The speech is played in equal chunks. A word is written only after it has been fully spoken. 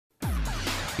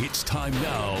It's time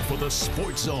now for the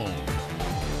Sports Zone.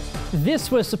 This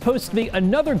was supposed to be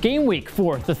another game week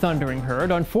for the Thundering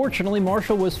Herd. Unfortunately,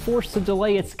 Marshall was forced to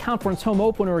delay its conference home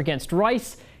opener against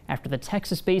Rice after the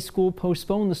Texas-based school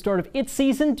postponed the start of its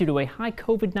season due to a high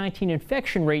COVID-19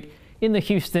 infection rate in the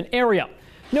Houston area.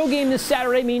 No game this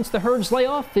Saturday means the Herd's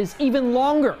layoff is even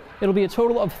longer. It'll be a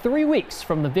total of 3 weeks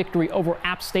from the victory over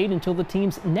App State until the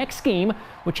team's next game,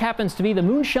 which happens to be the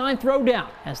Moonshine Throwdown,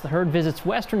 as the Herd visits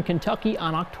Western Kentucky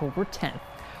on October 10th.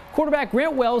 Quarterback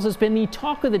Grant Wells has been the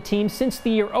talk of the team since the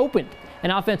year opened.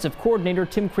 And offensive coordinator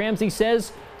Tim Cramsey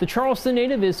says the Charleston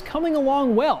native is coming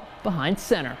along well behind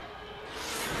center.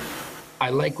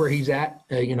 I like where he's at.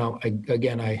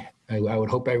 I would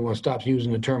hope everyone stops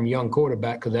using the term young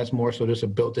quarterback, because that's more so just a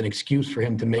built-in excuse for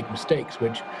him to make mistakes,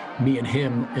 which me and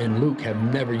him and Luke have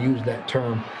never used that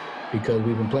term because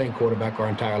we've been playing quarterback our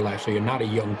entire life. So you're not a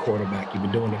young quarterback. You've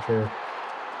been doing it for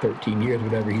 13 years,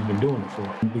 whatever he's been doing it for.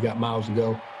 We got miles to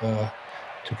go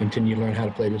to continue to learn how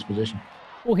to play this position.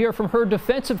 We'll hear from her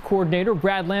defensive coordinator,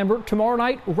 Brad Lambert, tomorrow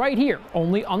night right here,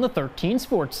 only on the 13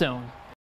 Sports Zone.